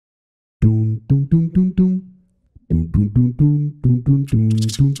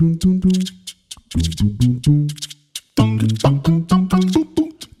Hello,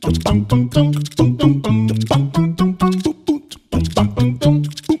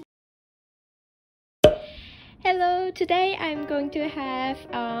 today I'm going to have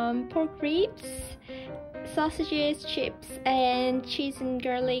pork ribs, sausages, chips, and cheese and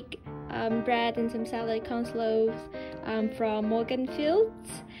garlic bread and some salad coleslaw from Morgan Fields.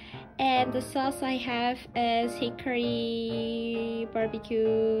 And the sauce I have is hickory,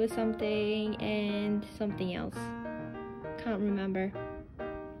 barbecue, something, and something else. Can't remember.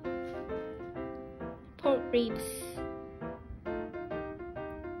 Pork ribs.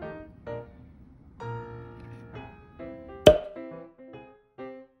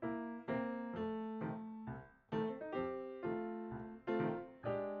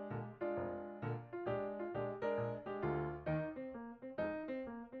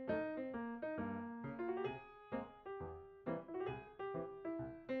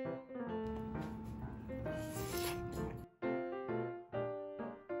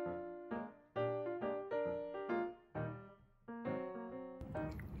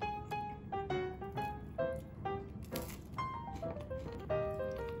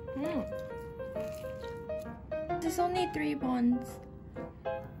 There's only 3 buns.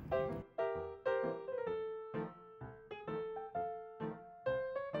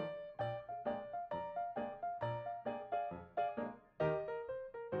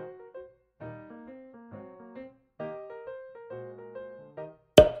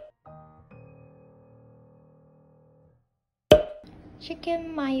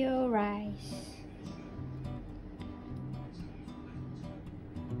 Chicken mayo rice.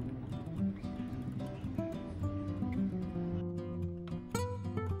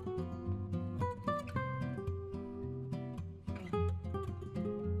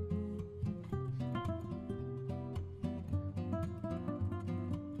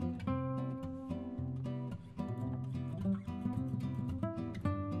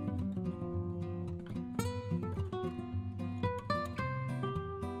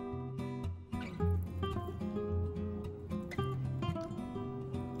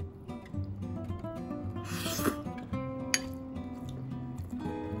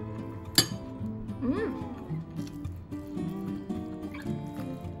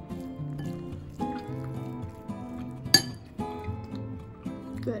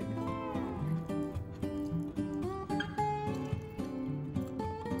 Good.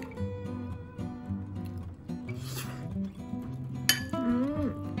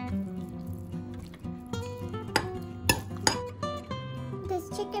 This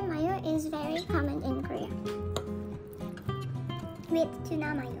chicken mayo is very common in Korea with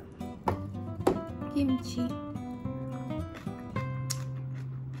tuna mayo. Kimchi.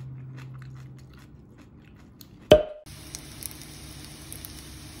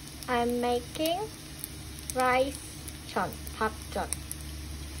 I'm making rice chon, pap chon.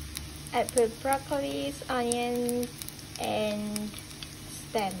 I put broccoli, onions, and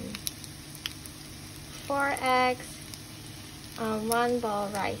stem. 4 eggs, 1 bowl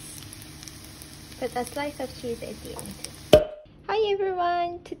rice. Put a slice of cheese at the end. Hi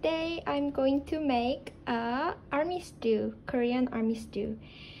everyone! Today I'm going to make a army stew, Korean army stew.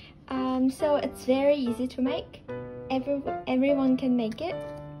 So it's very easy to make. Everyone can make it.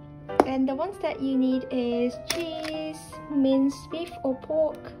 And the ones that you need is cheese, minced beef or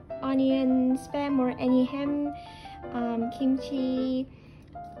pork, onion, spam or any ham, kimchi,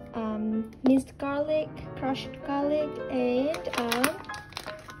 minced garlic, crushed garlic, and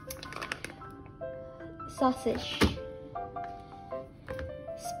sausage,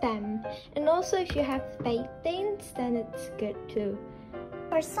 spam. And also if you have baked beans, then it's good too.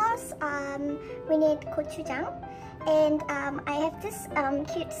 For sauce, we need gochujang. And I have this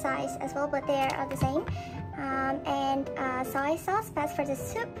cute size as well, but they are the same. And soy sauce, that's for the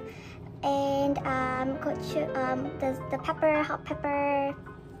soup. And the pepper, hot pepper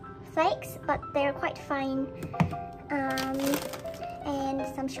flakes, but they're quite fine. And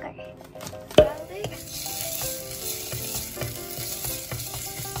some sugar. Garlic.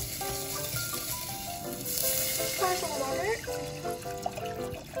 Pour some water.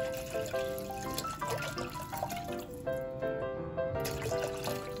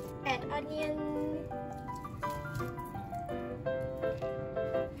 Add onion.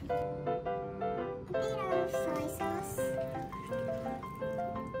 A bit of soy sauce.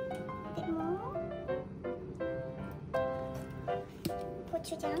 A bit more.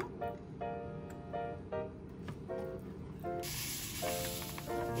 Gochujang. A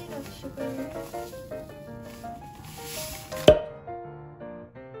bit of sugar.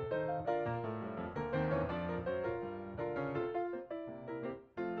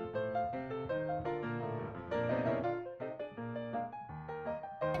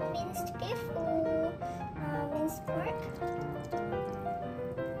 minced beef or minced pork.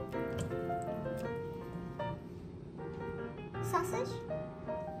 Sausage.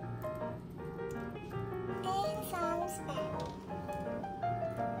 And some spam.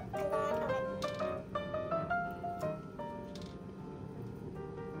 A lot of it.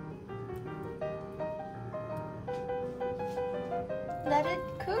 Let it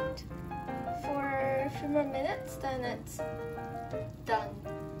cook for a few more minutes, then it's done.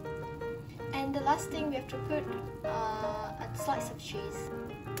 And the last thing we have to put a slice of cheese.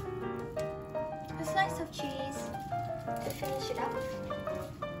 A slice of cheese to finish it off.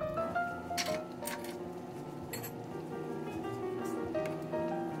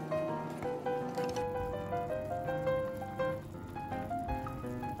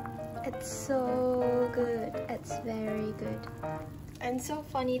 It's so good. It's very good. And so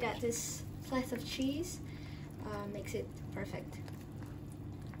funny that this slice of cheese makes it perfect.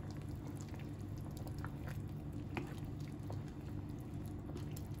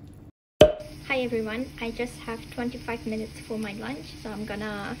 Hi everyone, I just have 25 minutes for my lunch, so I'm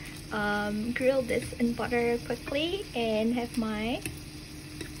gonna grill this in butter quickly and have my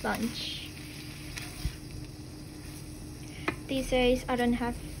lunch. These days I don't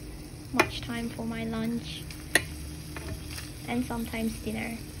have much time for my lunch and sometimes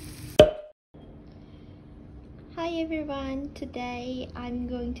dinner. Hi everyone, today I'm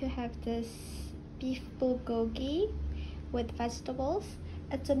going to have this beef bulgogi with vegetables.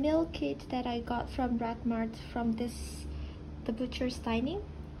 It's a meal kit that I got from Red Mart from the butcher's dining.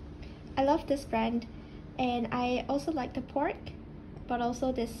 I love this brand, and I also like the pork, but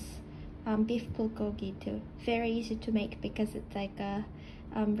also this beef bulgogi too. Very easy to make because it's like a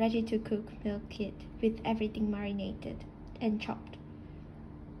ready to cook meal kit with everything marinated and chopped.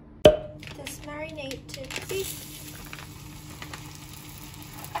 This marinated beef.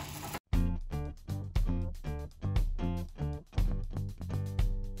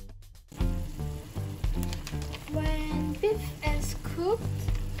 When beef is cooked,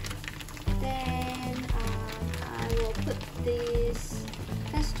 then I will put these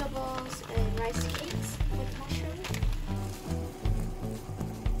vegetables and rice cakes with mushroom.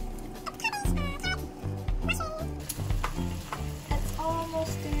 It's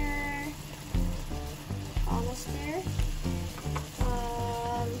almost there. Almost there.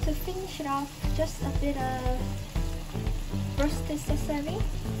 To finish it off, just a bit of roasted sesame.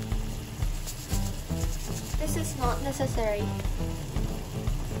 This is not necessary.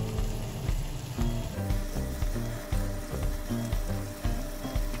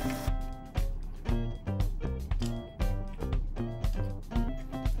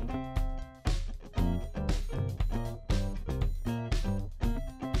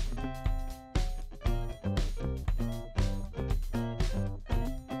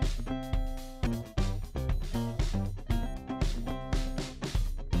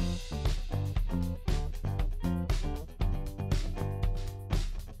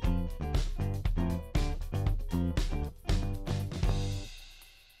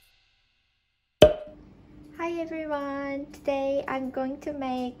 Hi everyone! Today I'm going to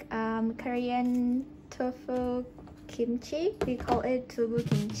make Korean tofu kimchi. We call it tofu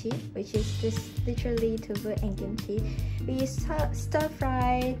kimchi, which is just literally tofu and kimchi. We stir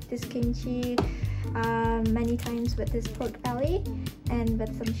fry this kimchi many times with this pork belly and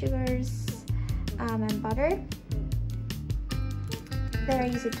with some sugars and butter. Very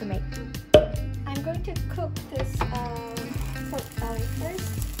easy to make. I'm going to cook this pork belly first.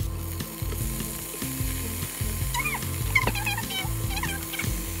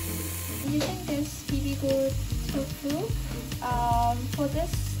 Using this BB tofu,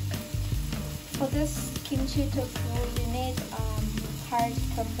 for this kimchi tofu, you need hard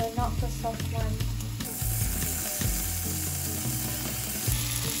tofu, not the soft one.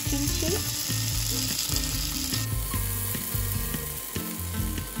 Kimchi.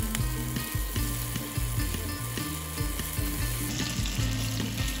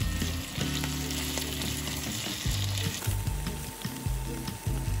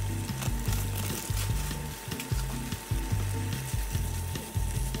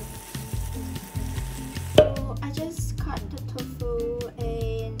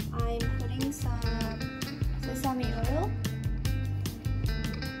 Oil.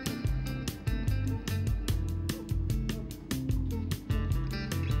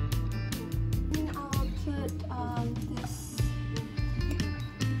 And I'll put this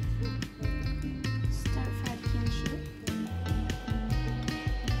stir-fried kimchi.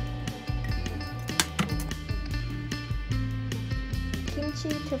 Kimchi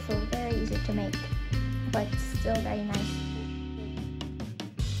tofu, very easy to make, but still very nice.